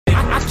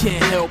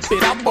can't help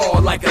it, I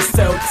ball like a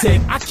Celtic.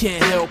 I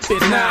can't help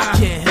it, nah, I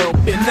can't help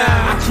it, nah,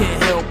 I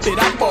can't help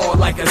it, I ball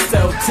like a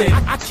Celtic.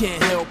 I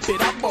can't help it,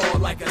 I ball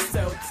like a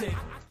Celtic.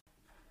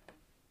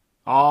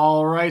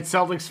 All right,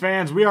 Celtics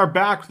fans, we are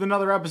back with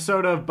another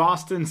episode of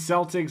Boston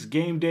Celtics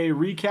Game Day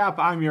Recap.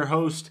 I'm your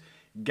host,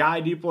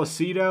 Guy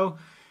DiPlacido,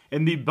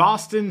 and the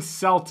Boston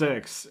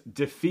Celtics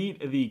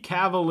defeat the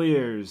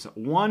Cavaliers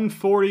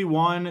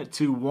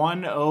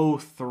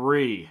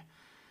 141-103.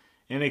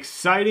 An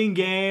exciting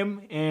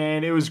game,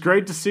 and it was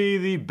great to see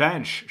the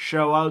bench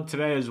show out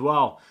today as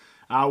well.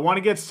 I want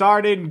to get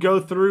started and go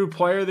through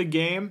player of the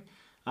game.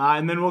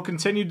 And then we'll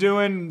continue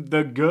doing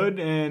the good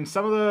and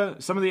some of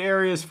the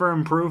areas for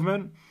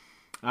improvement.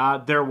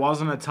 There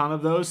wasn't a ton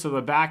of those, so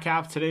the back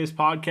half of today's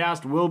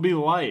podcast will be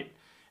light,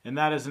 and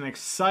that is an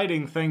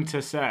exciting thing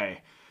to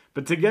say.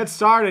 But to get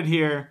started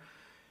here,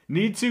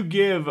 need to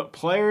give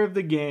player of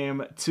the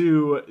game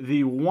to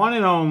the one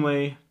and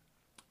only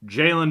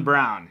Jaylen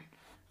Brown.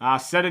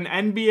 Set an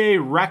NBA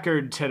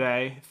record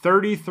today,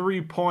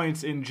 33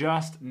 points in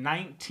just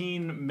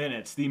 19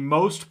 minutes, the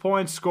most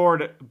points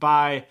scored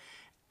by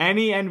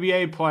any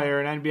NBA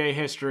player in NBA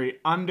history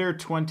under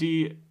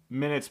 20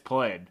 minutes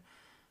played.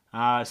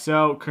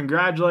 So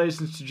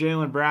congratulations to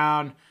Jaylen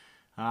Brown.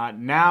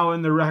 Now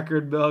in the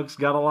record books,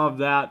 gotta love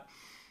that.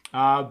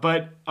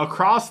 But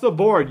across the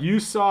board, you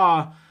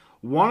saw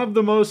one of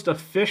the most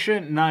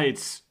efficient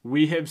nights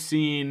we have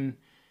seen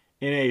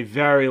in a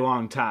very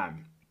long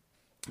time.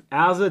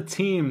 As a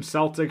team,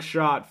 Celtics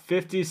shot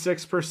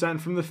 56%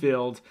 from the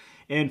field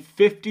and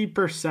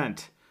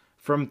 50%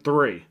 from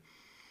three.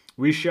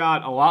 We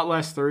shot a lot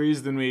less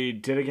threes than we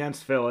did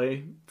against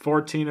Philly,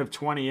 14 of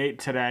 28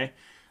 today.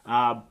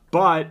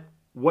 But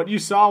what you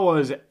saw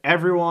was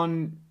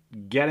everyone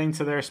getting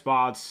to their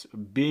spots,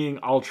 being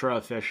ultra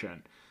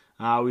efficient.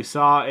 We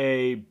saw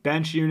a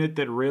bench unit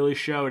that really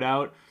showed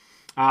out.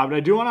 But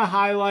I do want to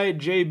highlight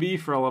JB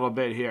for a little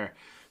bit here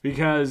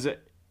because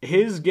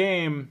his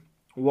game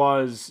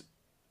was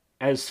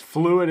as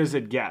fluid as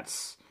it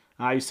gets.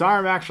 You saw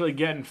him actually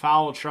get in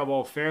foul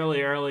trouble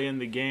fairly early in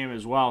the game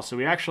as well. So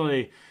we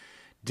actually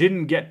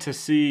didn't get to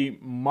see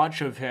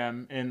much of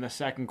him in the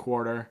second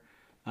quarter,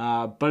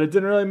 but it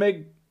didn't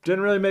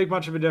really make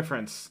much of a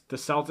difference. The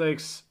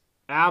Celtics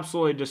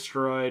absolutely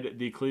destroyed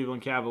the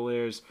Cleveland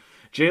Cavaliers.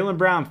 Jaylen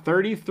Brown,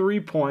 33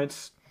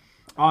 points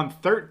on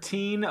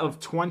 13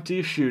 of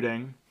 20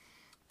 shooting,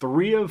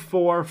 3 of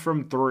 4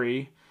 from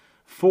 3,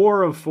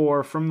 4 of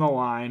 4 from the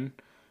line,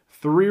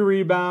 3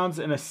 rebounds,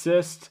 an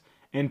assist,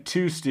 and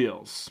 2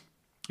 steals,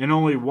 and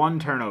only 1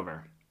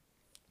 turnover.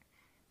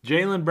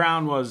 Jaylen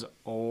Brown was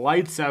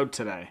lights out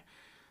today.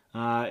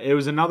 It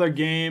was another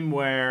game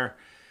where,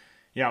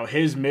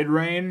 his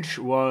mid-range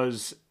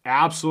was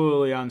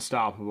absolutely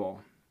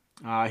unstoppable.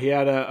 He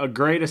had a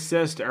great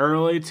assist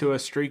early to a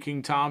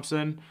streaking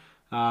Thompson.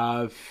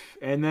 And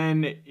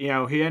then, he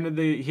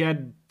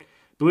had, I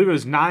believe it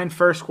was 9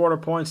 first quarter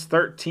points,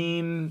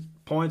 13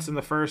 points in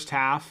the first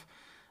half.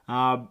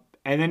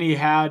 And then he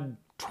had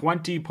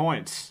 20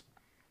 points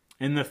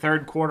in the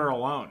third quarter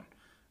alone.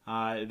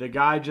 The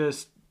guy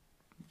just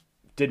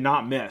did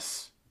not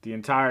miss the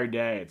entire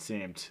day, it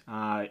seemed.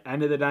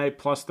 End of the night,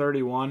 plus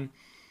 31.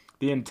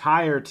 The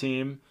entire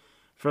team,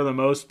 for the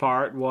most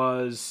part,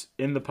 was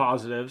in the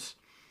positives.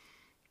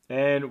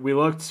 And we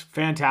looked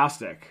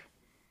fantastic.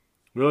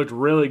 We looked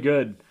really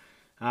good.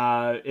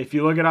 If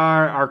you look at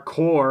our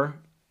core,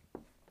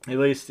 at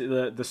least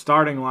the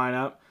starting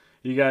lineup,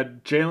 you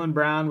got Jaylen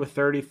Brown with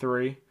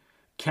 33,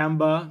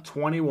 Kemba,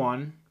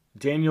 21,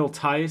 Daniel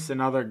Tice,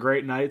 another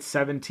great night,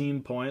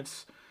 17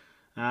 points.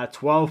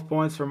 12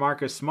 points for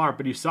Marcus Smart,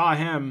 but you saw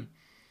him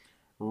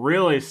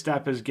really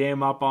step his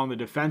game up on the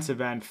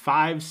defensive end.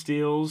 5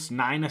 steals,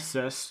 9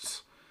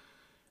 assists.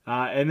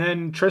 And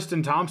then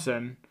Tristan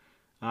Thompson,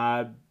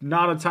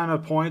 not a ton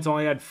of points,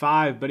 only had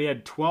 5, but he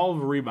had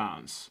 12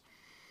 rebounds.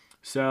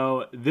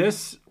 So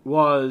this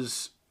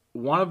was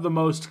one of the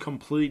most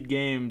complete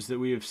games that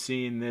we have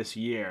seen this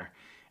year.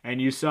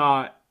 And you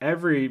saw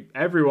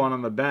everyone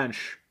on the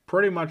bench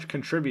pretty much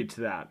contribute to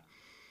that.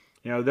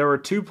 There were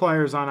 2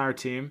 players on our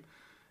team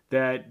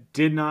that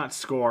did not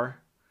score,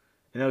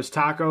 and that was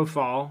Taco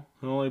Fall,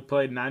 who only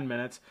played 9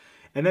 minutes,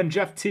 and then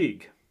Jeff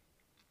Teague.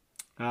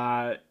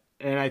 And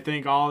I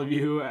think all of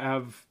you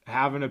have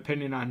an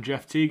opinion on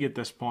Jeff Teague at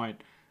this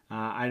point.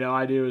 I know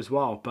I do as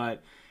well.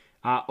 But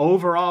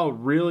overall,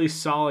 really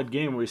solid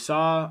game. We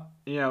saw,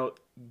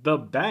 the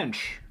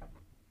bench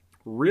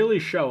really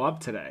show up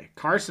today.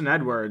 Carson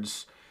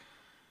Edwards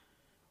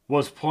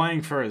was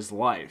playing for his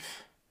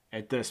life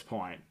at this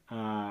point.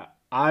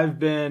 I've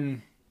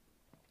been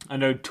a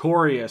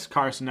notorious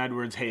Carson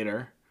Edwards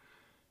hater,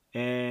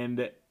 and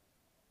it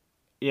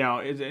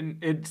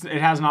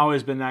hasn't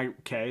always been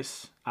that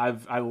case.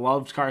 I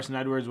loved Carson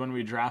Edwards when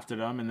we drafted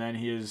him, and then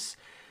he has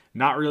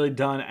not really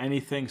done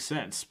anything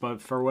since.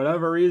 But for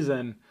whatever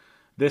reason,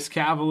 this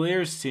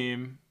Cavaliers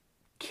team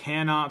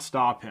cannot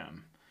stop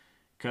him,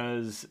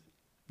 because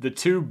the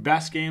 2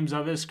 best games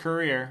of his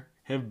career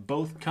have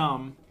both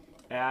come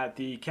at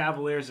the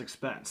Cavaliers'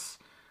 expense.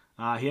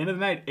 He ended the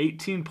night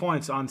 18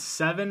 points on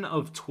 7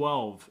 of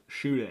 12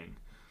 shooting.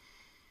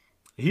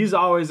 He's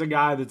always a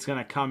guy that's going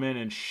to come in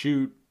and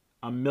shoot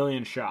a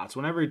million shots.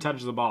 Whenever he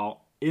touches the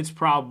ball, it's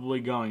probably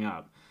going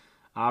up.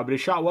 But he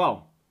shot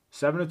well.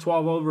 7 of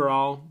 12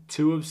 overall,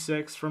 2 of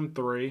 6 from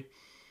 3,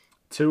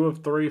 2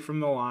 of 3 from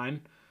the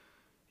line.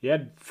 He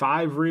had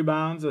 5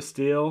 rebounds, a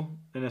steal,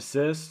 an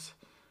assist.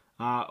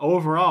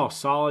 Overall,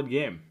 solid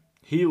game.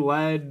 He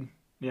led,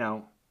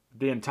 the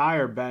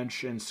entire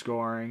bench in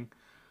scoring.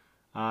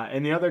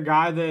 And the other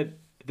guy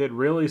that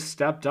really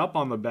stepped up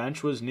on the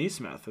bench was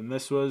Nesmith. And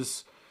this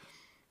was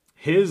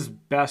his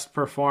best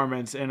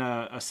performance in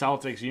a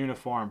Celtics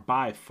uniform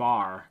by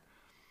far.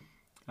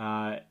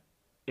 I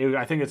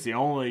think it's the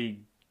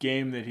only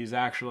game that he's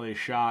actually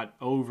shot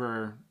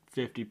over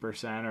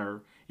 50%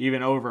 or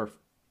even over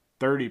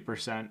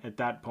 30% at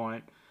that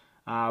point.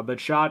 But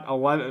shot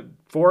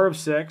 4 of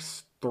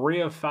 6,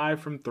 3 of 5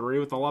 from 3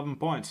 with 11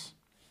 points,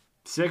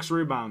 6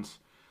 rebounds.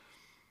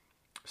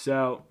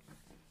 So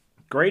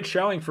great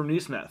showing from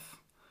Nesmith.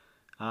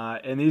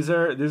 And these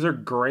are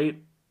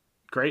great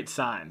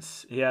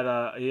signs. He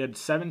had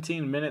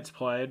 17 minutes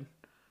played,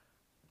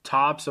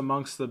 tops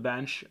amongst the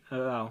bench.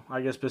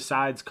 I guess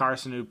besides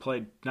Carson, who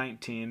played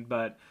 19,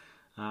 but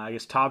I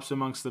guess tops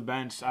amongst the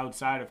bench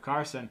outside of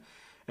Carson.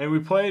 And we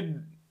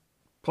played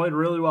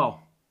really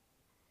well.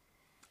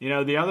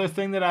 The other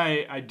thing that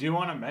I do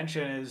want to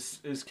mention is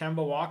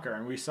Kemba Walker.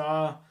 And we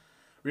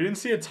didn't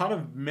see a ton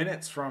of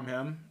minutes from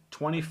him,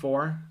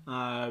 24.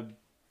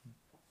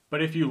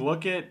 But if you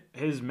look at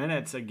his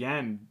minutes,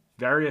 again,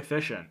 very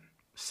efficient.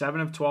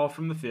 7 of 12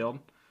 from the field,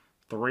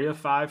 3 of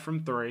 5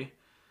 from 3.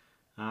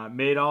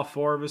 Made all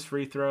 4 of his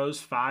free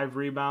throws, 5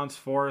 rebounds,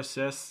 4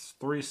 assists,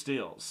 3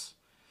 steals.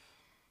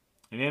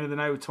 And he ended the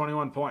night with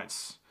 21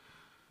 points.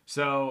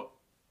 So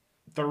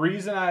the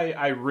reason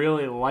I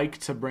really like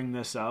to bring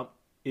this up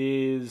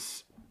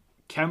is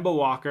Kemba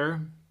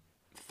Walker,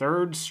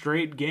 3rd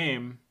straight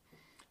game,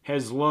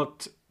 has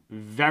looked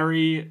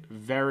very,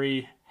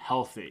 very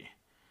healthy.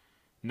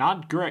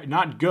 Not great,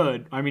 not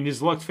good. I mean,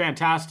 he's looked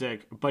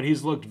fantastic, but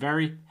he's looked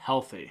very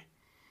healthy.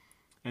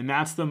 And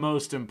that's the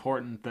most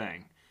important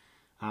thing.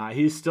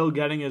 He's still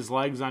getting his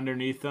legs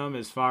underneath him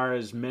as far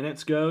as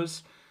minutes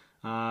goes.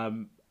 I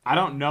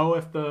don't know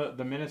if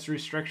the minutes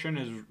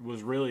restriction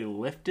was really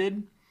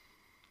lifted,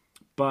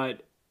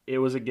 but it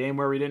was a game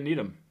where we didn't need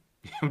him.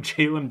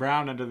 Jaylen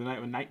Brown ended the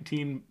night with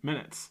 19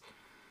 minutes.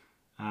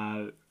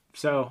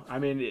 So, I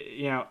mean,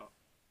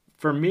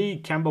 for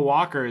me, Kemba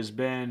Walker has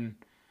been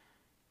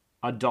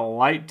a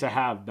delight to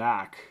have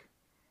back.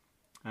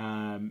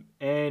 And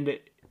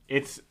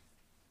it's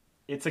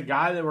a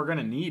guy that we're going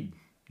to need.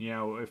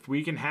 If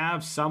we can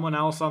have someone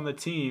else on the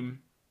team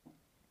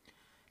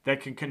that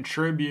can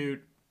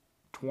contribute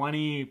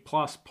 20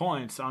 plus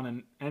points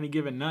on any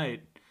given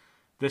night,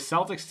 the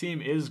Celtics team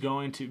is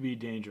going to be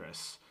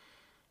dangerous.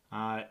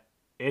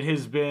 It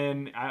has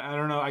been, I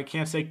don't know, I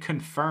can't say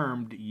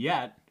confirmed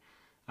yet,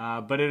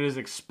 but it is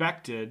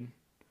expected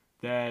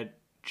that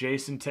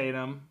Jason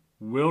Tatum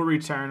will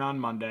return on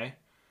Monday.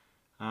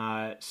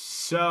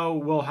 So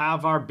we'll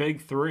have our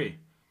big 3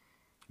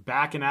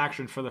 back in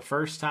action for the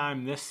first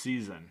time this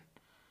season.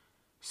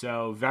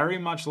 So very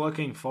much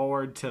looking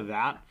forward to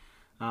that.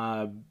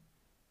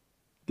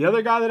 The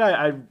other guy that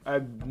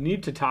I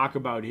need to talk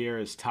about here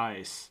is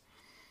Tice,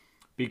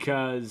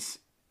 because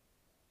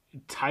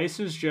Tice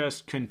has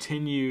just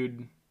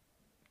continued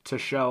to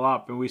show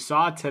up. And we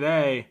saw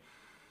today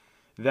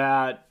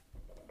that,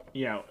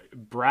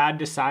 Brad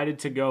decided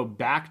to go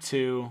back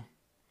to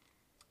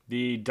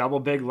the double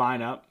big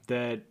lineup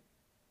that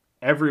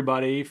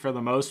everybody, for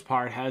the most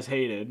part, has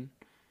hated.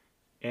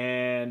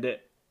 And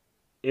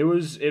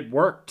it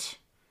worked.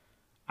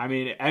 I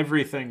mean,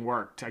 everything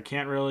worked. I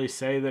can't really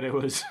say that it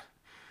was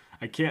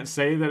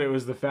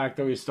the fact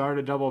that we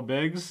started double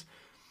bigs,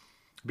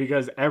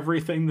 because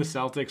everything the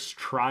Celtics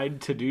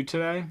tried to do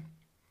today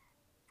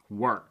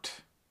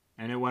worked,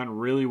 and it went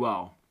really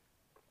well.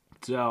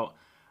 So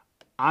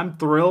I'm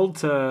thrilled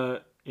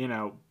to,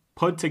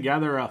 put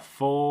together a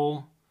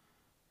full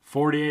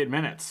 48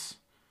 minutes.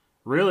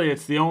 Really,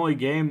 it's the only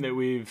game that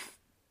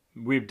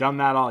we've done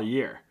that all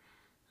year.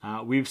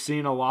 We've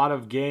seen a lot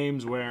of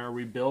games where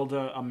we build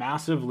a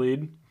massive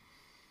lead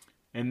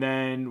and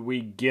then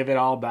we give it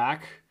all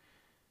back.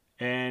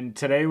 And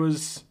today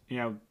was,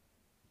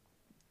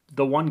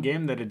 the one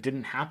game that it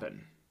didn't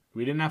happen.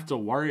 We didn't have to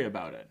worry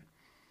about it.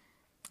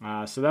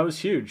 So that was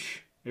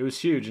huge. It was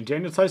huge. And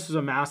Daniel Tice was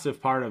a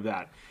massive part of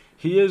that.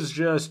 He is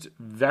just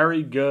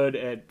very good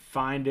at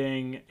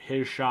finding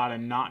his shot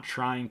and not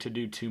trying to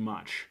do too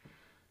much.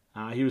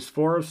 He was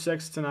 4 of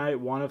 6 tonight,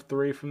 1 of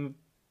 3 from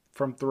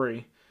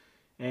 3,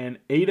 and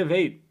 8 of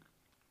 8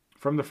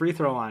 from the free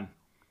throw line.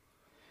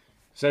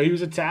 So he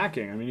was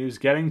attacking. I mean, he was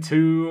getting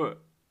to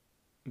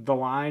the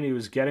line. He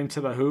was getting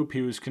to the hoop.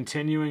 He was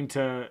continuing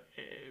to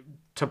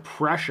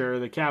pressure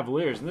the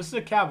Cavaliers. And this is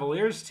a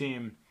Cavaliers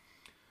team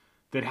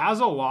that has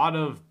a lot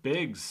of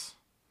bigs.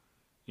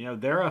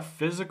 They're a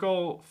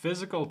physical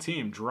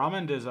team.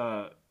 Drummond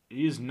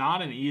he's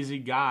not an easy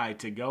guy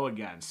to go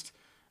against.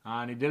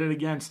 And he did it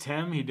against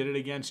him. He did it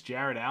against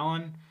Jared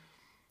Allen.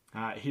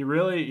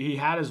 He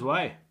had his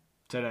way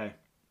today.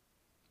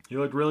 He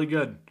looked really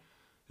good.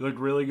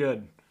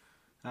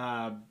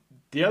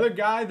 The other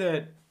guy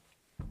that,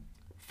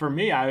 for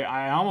me,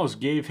 I almost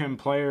gave him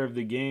player of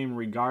the game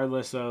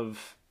regardless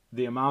of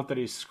the amount that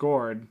he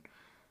scored.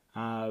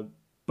 But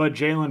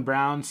Jaylen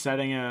Brown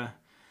setting a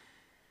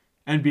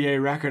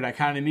NBA record, I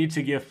kind of need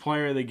to give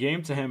player of the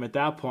game to him at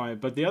that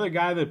point. But the other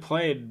guy that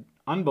played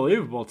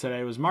unbelievable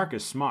today was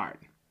Marcus Smart.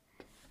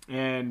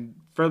 And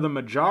for the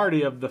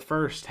majority of the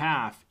first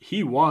half,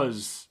 he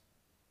was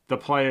the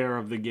player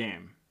of the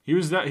game. He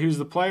was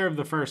the player of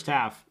the first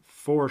half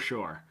for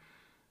sure.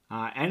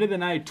 End of the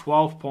night,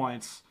 12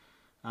 points,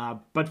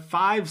 but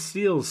 5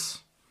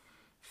 steals.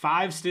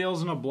 5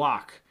 steals and a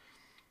block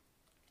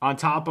on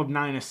top of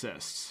 9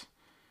 assists.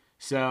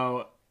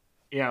 So,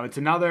 it's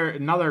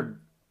another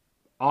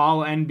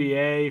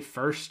all-NBA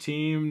first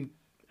team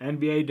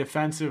NBA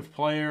Defensive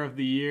Player of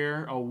the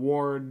Year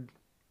award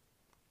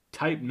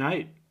type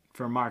night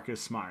for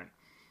Marcus Smart.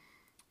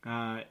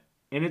 And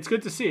it's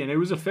good to see, and it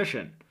was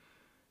efficient.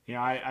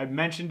 I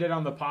mentioned it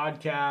on the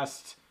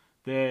podcast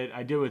that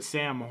I did with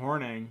Sam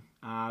Horning,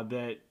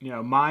 that,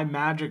 my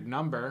magic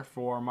number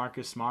for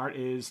Marcus Smart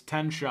is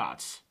 10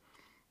 shots.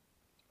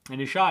 And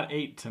he shot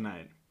 8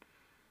 tonight.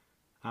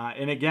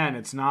 And again,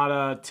 it's not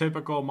a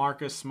typical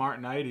Marcus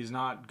Smart night. He's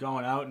not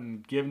going out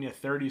and giving you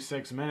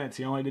 36 minutes.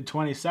 He only did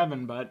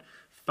 27, but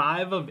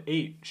 5 of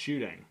 8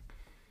 shooting.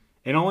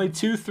 And only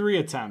 2 3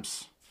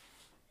 attempts.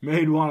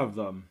 Made one of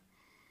them.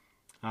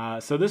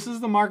 So this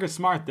is the Marcus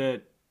Smart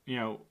that,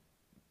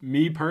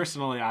 me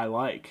personally, I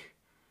like.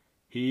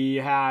 He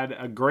had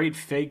a great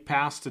fake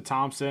pass to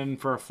Thompson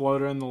for a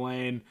floater in the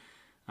lane.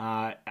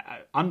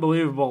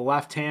 Unbelievable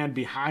left hand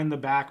behind the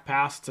back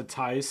pass to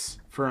Tice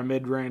for a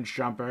mid-range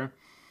jumper.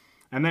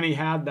 And then he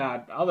had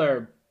that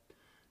other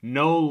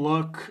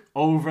no-look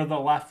over the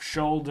left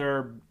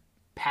shoulder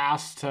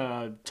pass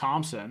to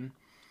Thompson.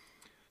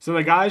 So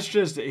the guy's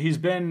he's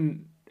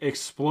been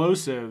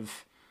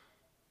explosive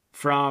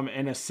from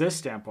an assist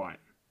standpoint.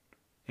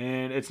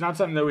 And it's not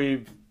something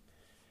that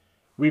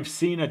we've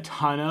seen a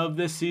ton of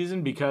this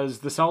season because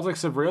the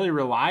Celtics have really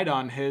relied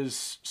on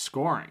his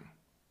scoring.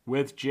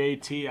 With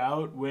JT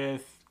out,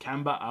 with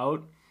Kemba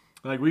out.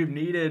 We've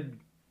needed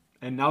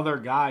another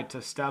guy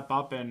to step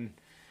up and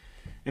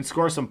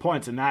score some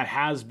points, and that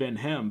has been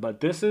him. But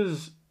this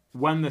is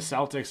when the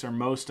Celtics are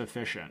most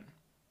efficient.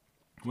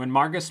 When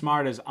Marcus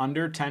Smart is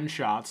under 10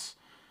 shots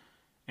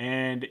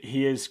and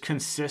he is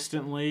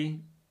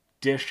consistently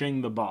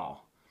dishing the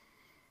ball.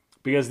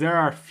 Because there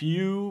are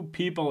few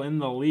people in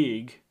the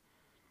league,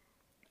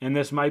 and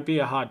this might be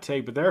a hot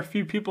take, but there are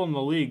few people in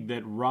the league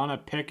that run a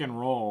pick and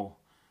roll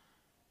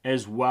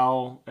as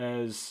well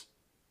as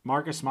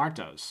Marcus Smart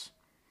does.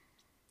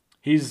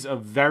 He's a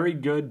very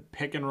good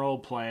pick and roll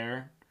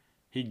player.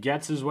 He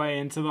gets his way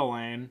into the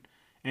lane,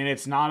 and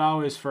it's not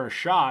always for a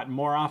shot.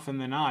 More often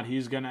than not,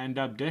 he's going to end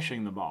up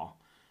dishing the ball.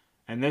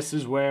 And this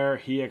is where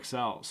he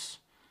excels.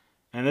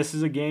 And this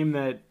is a game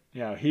that,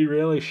 he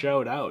really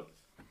showed out.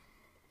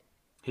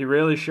 He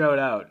really showed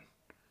out.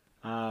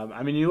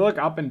 You look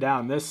up and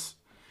down. This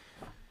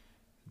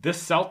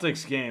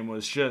Celtics game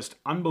was just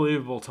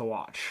unbelievable to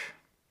watch.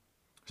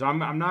 So I'm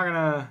not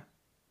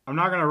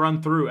gonna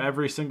run through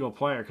every single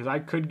player because I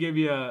could give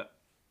you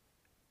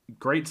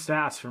great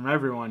stats from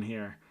everyone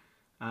here.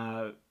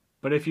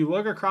 But if you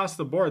look across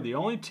the board, the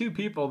only 2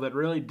 people that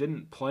really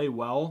didn't play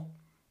well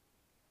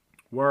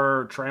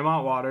were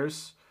Tremont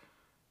Waters,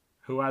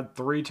 who had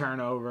 3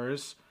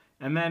 turnovers,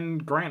 and then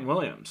Grant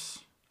Williams.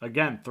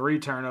 Again, 3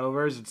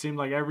 turnovers. It seemed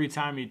like every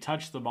time he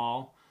touched the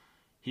ball,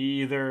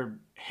 he either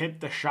hit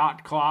the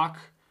shot clock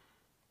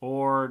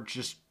or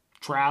just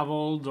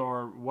traveled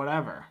or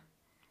whatever.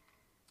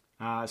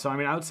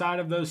 Outside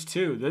of those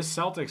 2, this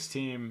Celtics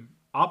team,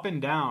 up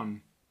and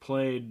down,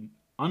 played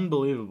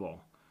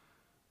unbelievable.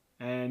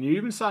 And you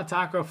even saw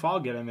Taco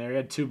Fall get in there. He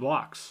had 2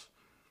 blocks.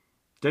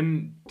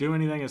 Didn't do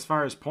anything as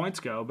far as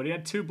points go, but he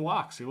had 2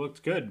 blocks. He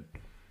looked good.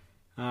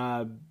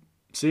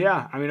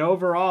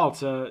 Overall,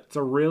 it's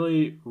a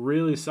really,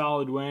 really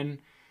solid win.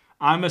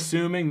 I'm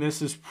assuming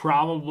this is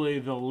probably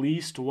the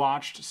least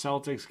watched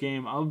Celtics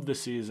game of the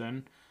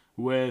season,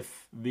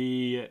 with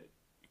the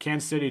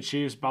Kansas City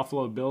Chiefs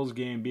Buffalo Bills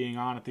game being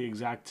on at the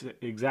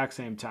exact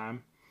same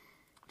time.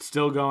 It's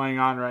still going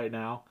on right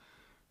now,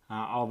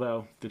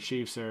 although the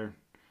Chiefs are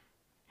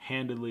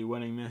handedly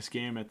winning this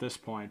game at this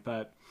point.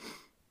 But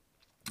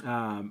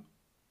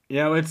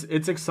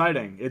it's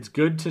exciting. It's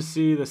good to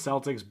see the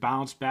Celtics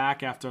bounce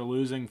back after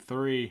losing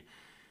 3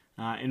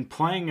 and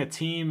playing a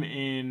team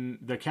in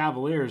the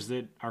Cavaliers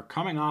that are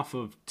coming off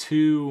of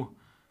 2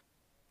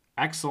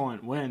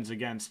 excellent wins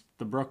against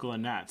the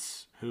Brooklyn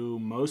Nets, who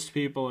most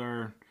people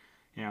are,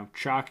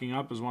 chalking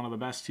up as one of the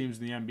best teams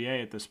in the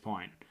NBA at this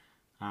point.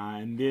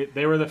 And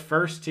they were the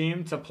first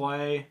team to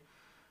play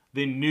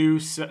the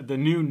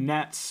new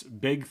Nets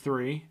Big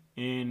 3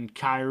 in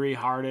Kyrie,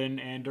 Harden,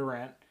 and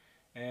Durant,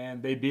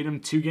 and they beat them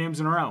 2 games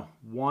in a row,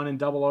 1 in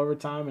double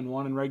overtime and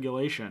 1 in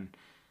regulation.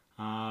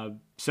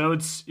 So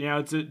it's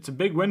a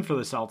big win for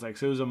the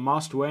Celtics. It was a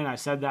must win. I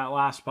said that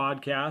last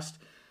podcast,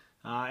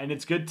 and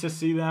it's good to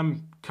see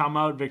them come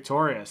out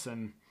victorious.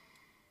 And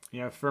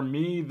for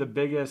me, the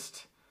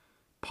biggest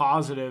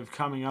positive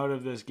coming out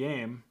of this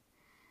game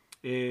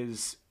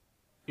is,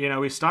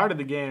 we started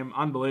the game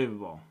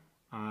unbelievable.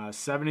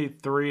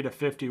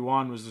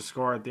 73-51 was the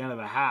score at the end of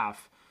the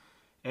half,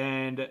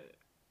 and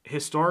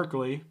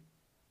historically,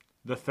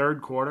 the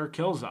third quarter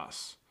kills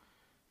us.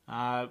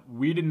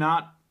 We did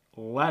not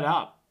let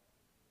up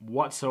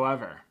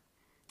whatsoever.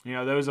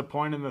 There was a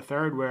point in the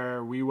third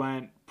where we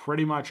went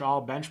pretty much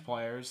all bench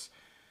players,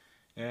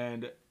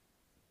 and I'm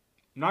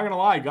not going to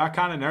lie, got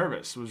kind of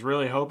nervous. Was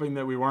really hoping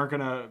that we weren't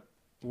going to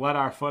let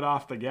our foot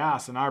off the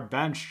gas, and our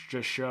bench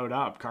just showed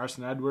up.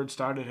 Carson Edwards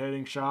started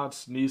hitting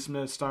shots.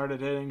 Neesmith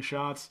started hitting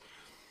shots.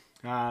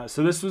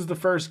 So this was the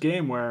first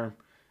game where,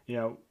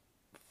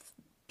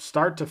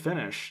 start to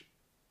finish,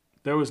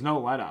 there was no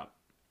let up.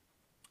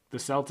 The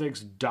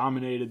Celtics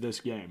dominated this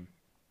game.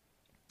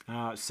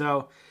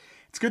 So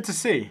it's good to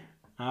see.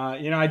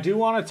 I do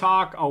want to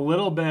talk a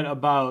little bit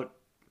about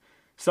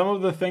some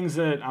of the things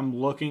that I'm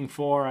looking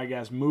for, I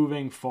guess,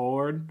 moving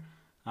forward.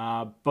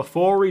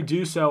 Before we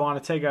do so, I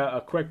want to take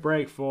a quick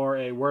break for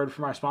a word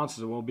from our sponsors,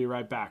 and we'll be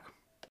right back.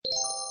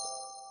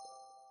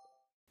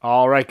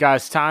 All right,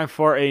 guys, time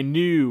for a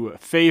new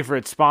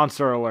favorite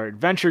sponsor alert,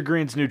 Venture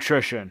Greens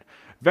Nutrition.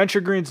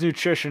 Venture Greens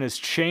Nutrition is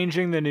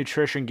changing the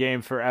nutrition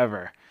game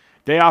forever.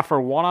 They offer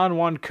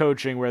one-on-one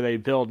coaching where they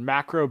build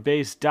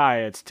macro-based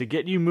diets to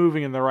get you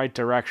moving in the right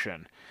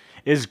direction.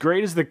 As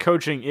great as the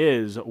coaching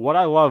is, what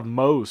I love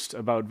most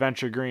about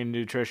Venture Green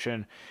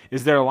Nutrition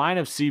is their line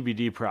of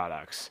CBD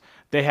products.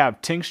 They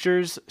have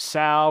tinctures,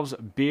 salves,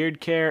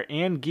 beard care,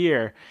 and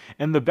gear,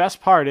 and the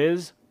best part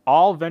is,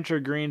 all Venture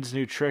Greens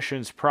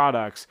Nutrition's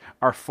products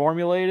are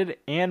formulated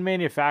and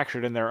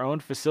manufactured in their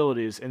own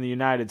facilities in the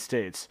United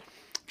States.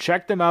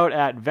 Check them out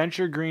at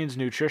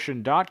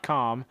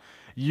venturegreensnutrition.com.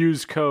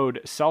 Use code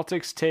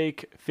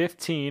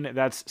CelticsTake15,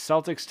 that's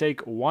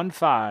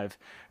CelticsTake15,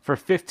 for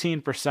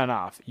 15%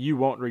 off. You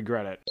won't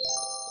regret it.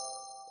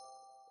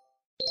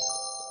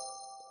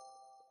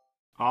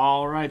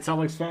 All right,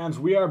 Celtics fans,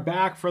 we are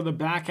back for the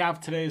back half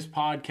of today's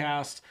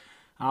podcast.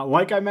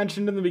 Like I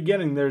mentioned in the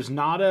beginning, there's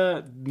not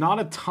a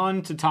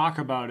ton to talk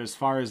about as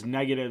far as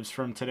negatives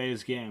from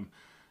today's game.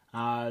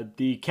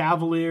 The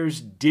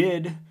Cavaliers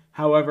did,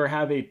 however,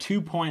 have a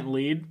 2-point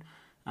lead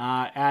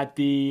at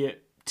the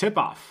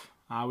tip-off.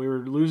 We were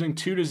losing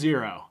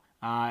 2-0,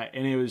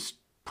 and it was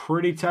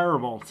pretty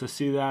terrible to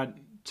see that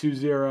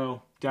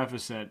 2-0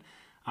 deficit.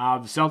 The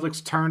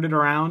Celtics turned it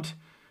around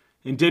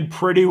and did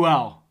pretty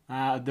well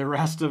the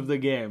rest of the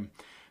game.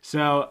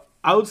 So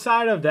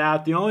outside of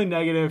that, the only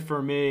negative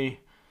for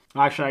me,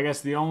 actually, I guess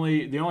the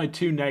only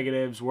two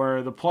negatives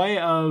were the play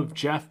of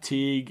Jeff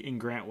Teague and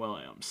Grant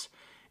Williams.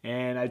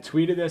 And I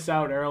tweeted this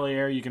out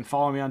earlier. You can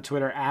follow me on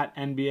Twitter at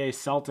NBA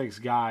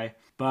Celtics Guy.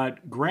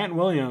 But Grant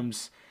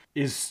Williams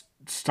is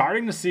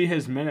starting to see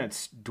his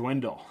minutes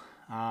dwindle.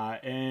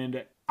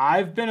 And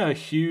I've been a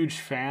huge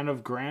fan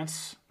of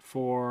Grant's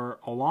for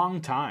a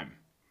long time.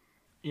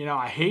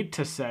 I hate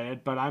to say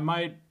it, but I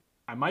might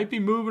be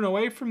moving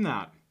away from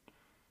that.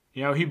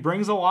 He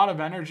brings a lot of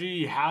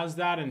energy. He has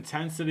that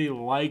intensity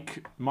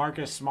like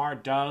Marcus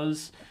Smart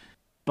does.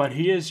 But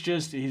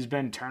he's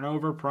been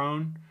turnover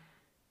prone.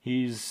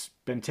 He's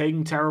been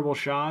taking terrible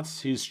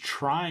shots. He's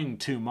trying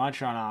too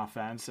much on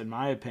offense, in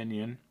my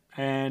opinion.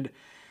 And,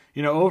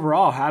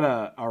 overall had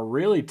a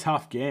really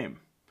tough game.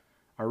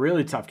 A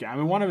really tough game. I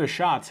mean, one of his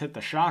shots hit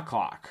the shot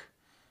clock.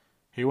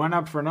 He went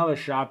up for another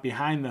shot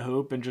behind the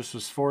hoop and just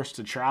was forced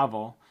to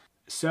travel.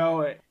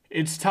 So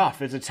it's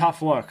tough. It's a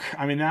tough look.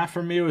 I mean, that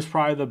for me was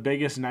probably the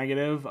biggest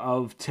negative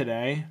of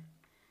today.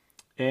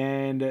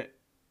 And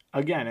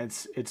again,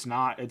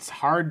 it's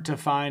hard to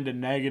find a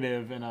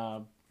negative in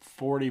a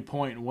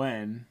 40-point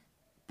win.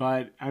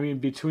 But I mean,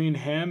 between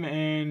him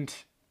and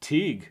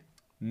Teague,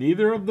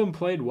 neither of them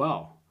played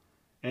well.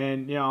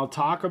 And I'll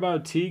talk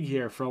about Teague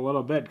here for a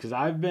little bit because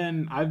I've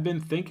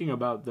been thinking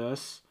about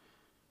this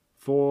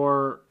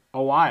for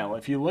a while.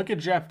 If you look at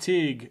Jeff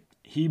Teague,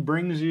 he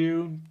brings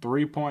you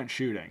 3-point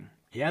shooting.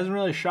 He hasn't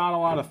really shot a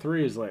lot of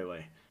threes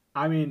lately.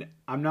 I mean,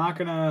 I'm not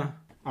gonna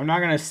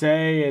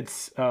say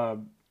it's a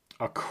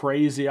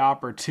crazy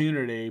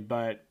opportunity,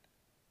 but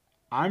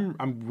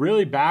I'm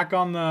really back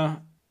on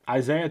the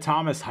Isaiah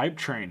Thomas hype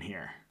train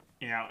here.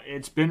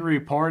 It's been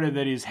reported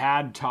that he's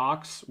had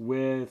talks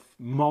with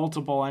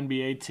multiple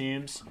NBA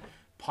teams.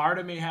 Part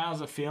of me has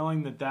a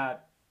feeling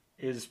that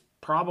is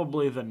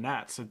probably the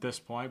Nets at this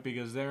point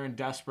because they're in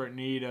desperate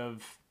need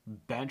of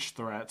bench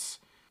threats.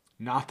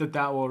 Not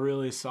that will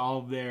really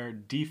solve their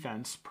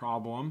defense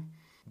problem,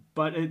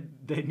 but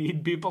they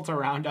need people to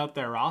round out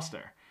their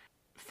roster.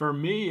 For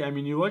me, I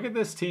mean, you look at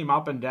this team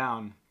up and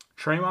down.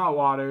 Tremont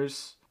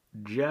Waters,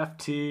 Jeff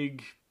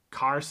Teague,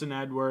 Carson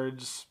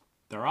Edwards,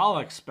 they're all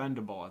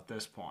expendable at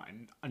this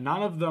point.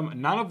 None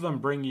of them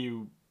bring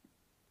you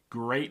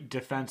great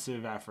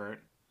defensive effort.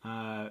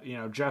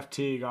 Jeff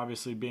Teague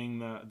obviously being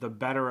the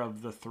better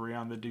of the three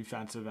on the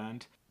defensive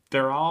end.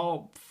 they're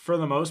all, for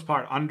the most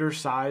part,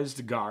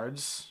 undersized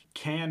guards,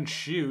 can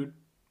shoot,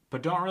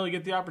 but don't really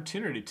get the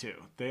opportunity to.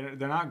 They're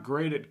not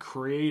great at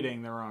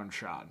creating their own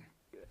shot.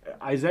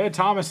 Isaiah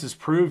Thomas has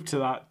proved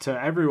to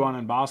everyone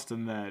in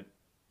Boston that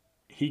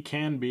he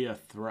can be a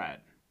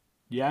threat.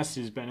 Yes,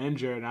 he's been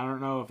injured. I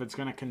don't know if it's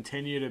going to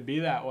continue to be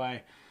that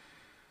way.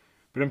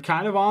 But I'm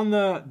kind of on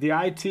the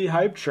IT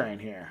hype train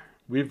here.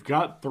 We've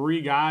got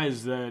 3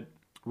 guys that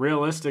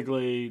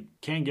realistically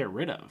can't get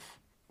rid of.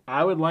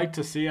 I would like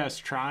to see us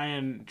try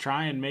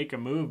and make a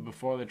move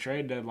before the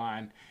trade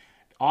deadline.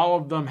 All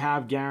of them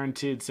have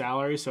guaranteed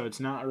salary, so it's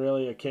not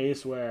really a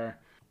case where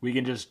we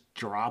can just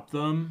drop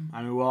them.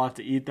 I mean, we'll have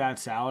to eat that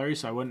salary,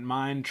 so I wouldn't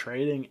mind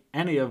trading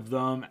any of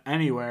them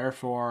anywhere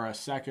for a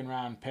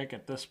second-round pick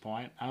at this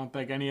point. I don't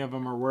think any of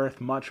them are worth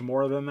much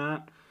more than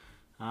that.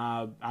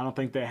 I don't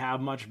think they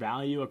have much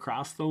value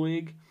across the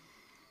league.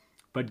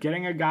 But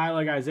getting a guy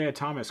like Isaiah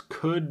Thomas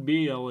could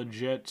be a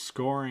legit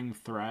scoring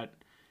threat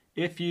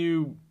if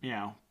you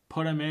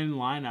put him in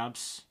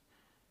lineups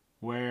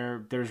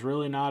where there's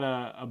really not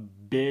a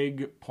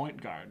big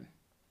point guard.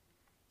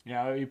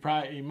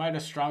 You might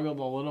have struggled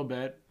a little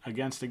bit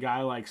against a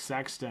guy like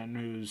Sexton,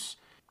 who's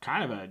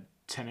kind of a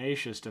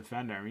tenacious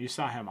defender. I mean, you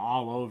saw him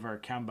all over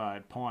Kemba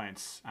at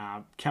points.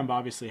 Kemba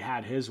obviously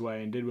had his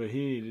way and did what he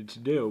needed to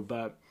do,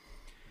 but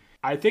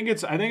I think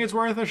it's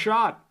worth a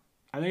shot.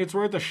 I think it's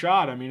worth a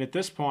shot. I mean, at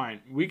this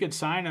point, we could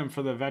sign him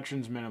for the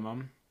veterans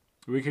minimum.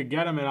 We could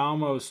get him at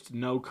almost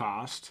no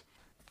cost.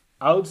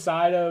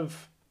 Outside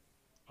of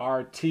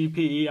our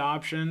TPE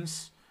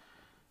options,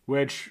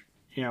 which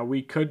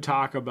we could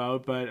talk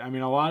about, but I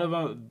mean, a lot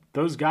of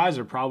those guys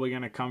are probably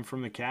going to come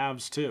from the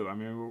Cavs too. I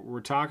mean,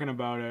 we're talking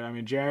about it. I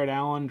mean, Jared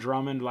Allen,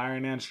 Drummond, Larry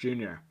Nance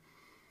Jr.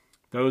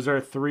 Those are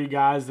 3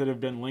 guys that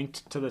have been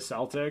linked to the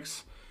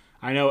Celtics.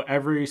 I know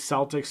every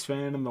Celtics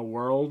fan in the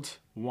world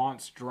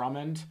wants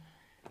Drummond.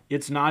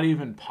 It's not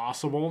even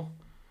possible.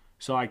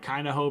 So I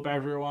kind of hope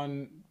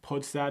everyone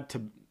puts that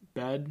to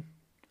bed.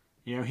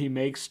 He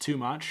makes too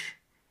much.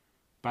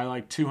 By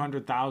like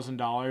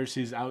 $200,000,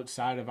 he's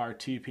outside of our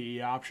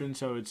TPE option,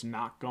 so it's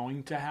not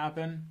going to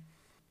happen.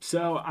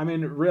 So, I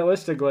mean,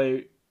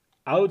 realistically,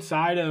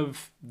 outside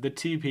of the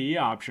TPE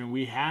option,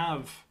 we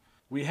have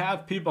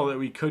people that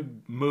we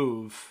could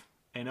move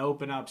and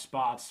open up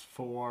spots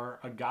for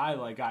a guy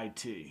like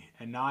IT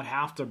and not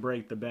have to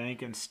break the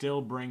bank and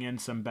still bring in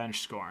some bench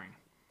scoring.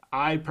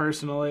 I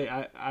personally,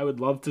 I would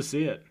love to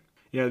see it.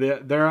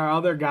 There are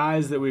other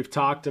guys that we've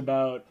talked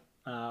about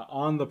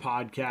on the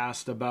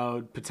podcast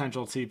about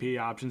potential TP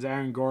options,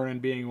 Aaron Gordon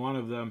being one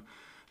of them.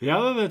 The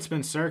other that's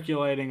been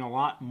circulating a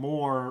lot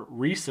more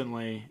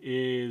recently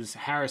is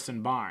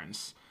Harrison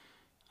Barnes.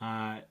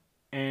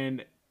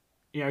 And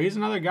he's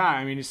another guy.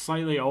 I mean, he's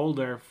slightly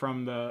older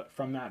from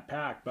that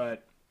pack,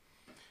 but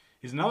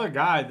he's another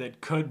guy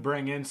that could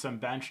bring in some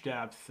bench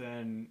depth,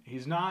 and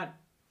he's not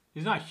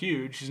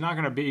huge. He's not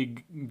going to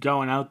be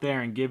going out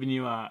there and giving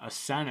you a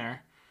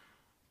center,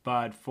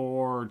 but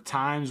for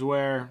times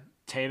where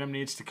Tatum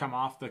needs to come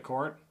off the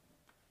court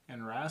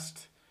and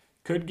rest,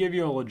 could give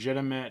you a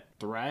legitimate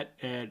threat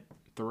at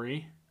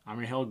 3. I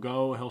mean,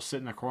 he'll sit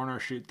in the corner,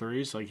 shoot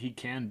threes, like he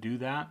can do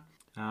that.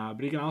 But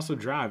he can also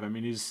drive. I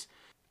mean,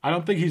 I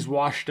don't think he's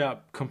washed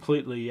up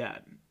completely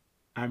yet.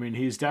 I mean,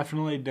 he's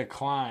definitely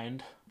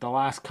declined the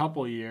last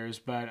couple years,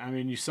 but I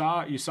mean, you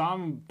saw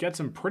him get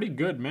some pretty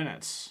good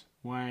minutes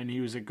when he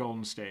was at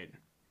Golden State.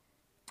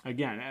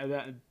 Again,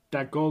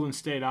 that Golden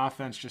State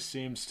offense just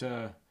seems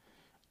to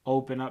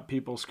open up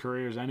people's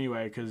careers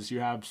anyway, because you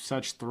have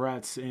such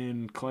threats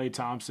in Klay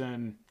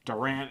Thompson,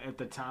 Durant at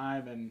the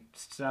time, and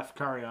Steph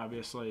Curry,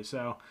 obviously.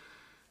 So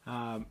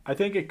I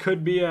think it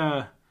could be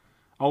a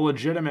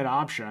legitimate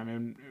option. I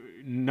mean,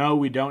 no,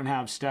 we don't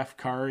have Steph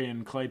Curry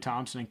and Klay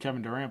Thompson and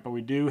Kevin Durant, but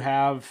we do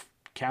have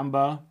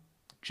Kemba,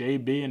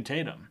 JB, and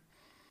Tatum.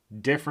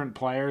 Different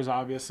players,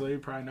 obviously,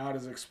 probably not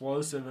as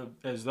explosive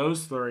as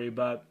those 3,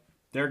 but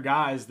they're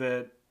guys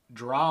that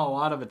draw a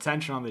lot of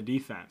attention on the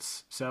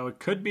defense. So it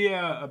could be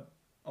a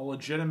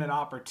legitimate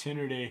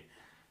opportunity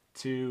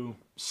to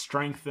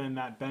strengthen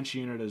that bench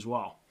unit as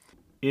well.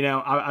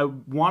 I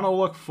want to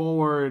look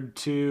forward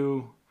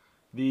to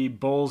the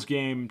Bulls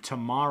game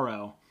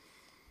tomorrow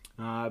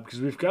because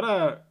we've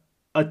got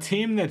a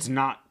team that's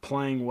not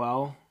playing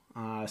well,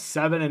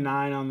 7-9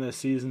 on the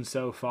season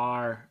so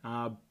far,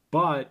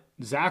 but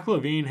Zach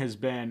LaVine has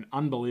been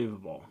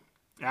unbelievable,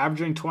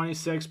 averaging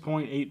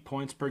 26.8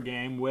 points per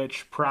game,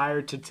 which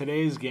prior to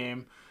today's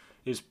game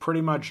is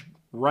pretty much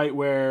right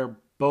where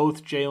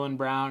both Jaylen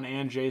Brown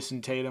and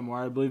Jason Tatum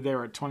were. I believe they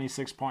were at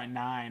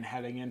 26.9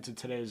 heading into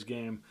today's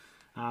game.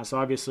 So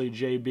obviously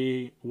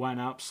JB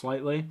went up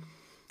slightly,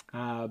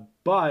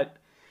 but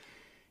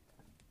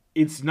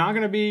it's not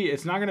going to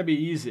be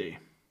easy.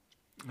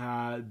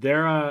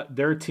 They're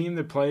a team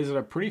that plays at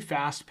a pretty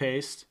fast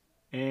pace,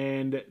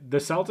 and the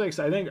Celtics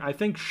I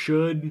think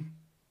should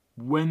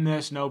win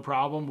this no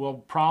problem. We'll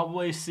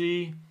probably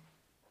see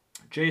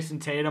Jason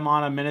Tatum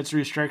on a minutes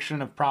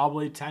restriction of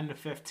probably 10 to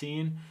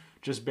 15,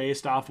 just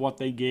based off what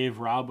they gave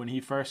Rob when he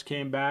first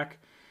came back.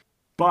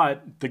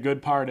 But the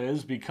good part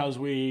is, because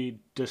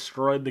we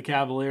destroyed the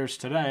Cavaliers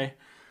today,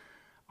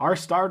 our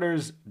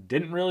starters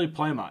didn't really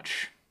play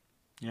much.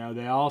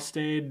 They all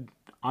stayed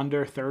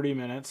under 30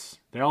 minutes.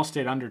 They all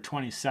stayed under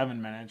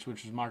 27 minutes,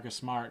 which was Marcus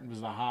Smart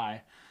was the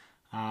high.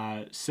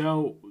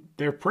 So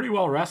they're pretty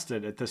well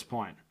rested at this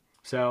point.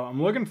 So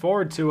I'm looking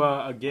forward to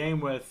a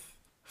game with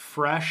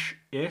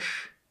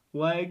fresh-ish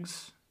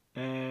legs,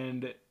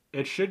 and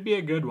it should be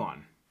a good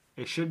one.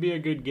 It should be a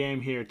good game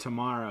here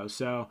tomorrow.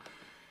 So,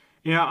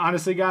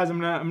 honestly, guys, I'm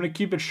gonna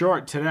keep it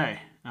short today.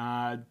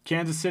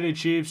 Kansas City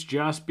Chiefs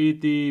just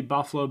beat the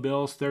Buffalo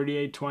Bills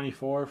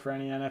 38-24 for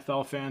any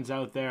NFL fans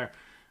out there.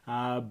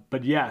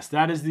 But yes,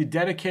 that is the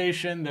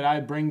dedication that I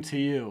bring to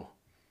you.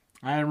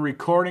 I am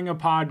recording a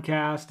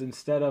podcast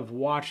instead of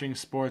watching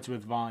sports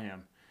with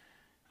volume.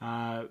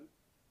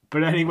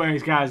 But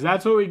anyways, guys,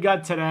 that's what we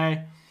got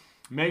today.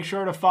 Make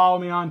sure to follow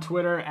me on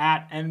Twitter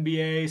at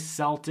NBA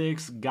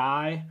Celtics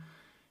Guy.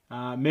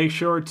 Make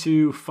sure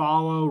to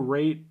follow,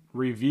 rate,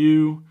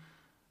 review,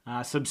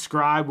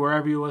 subscribe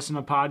wherever you listen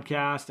to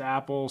podcasts,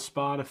 Apple,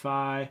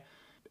 Spotify.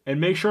 And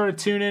make sure to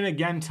tune in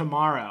again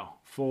tomorrow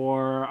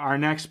for our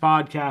next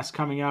podcast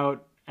coming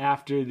out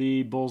after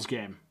the Bulls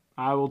game.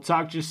 I will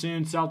talk to you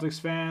soon, Celtics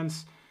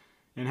fans,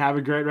 and have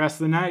a great rest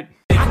of the night.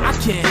 I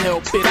can't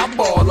help it, I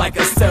ball like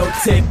a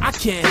Celtic. I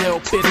can't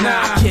help it,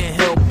 nah, I can't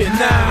help it,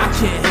 nah, I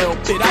can't help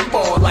it, I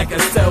ball like a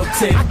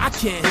Celtic. I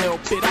can't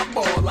help it, I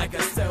ball like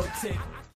a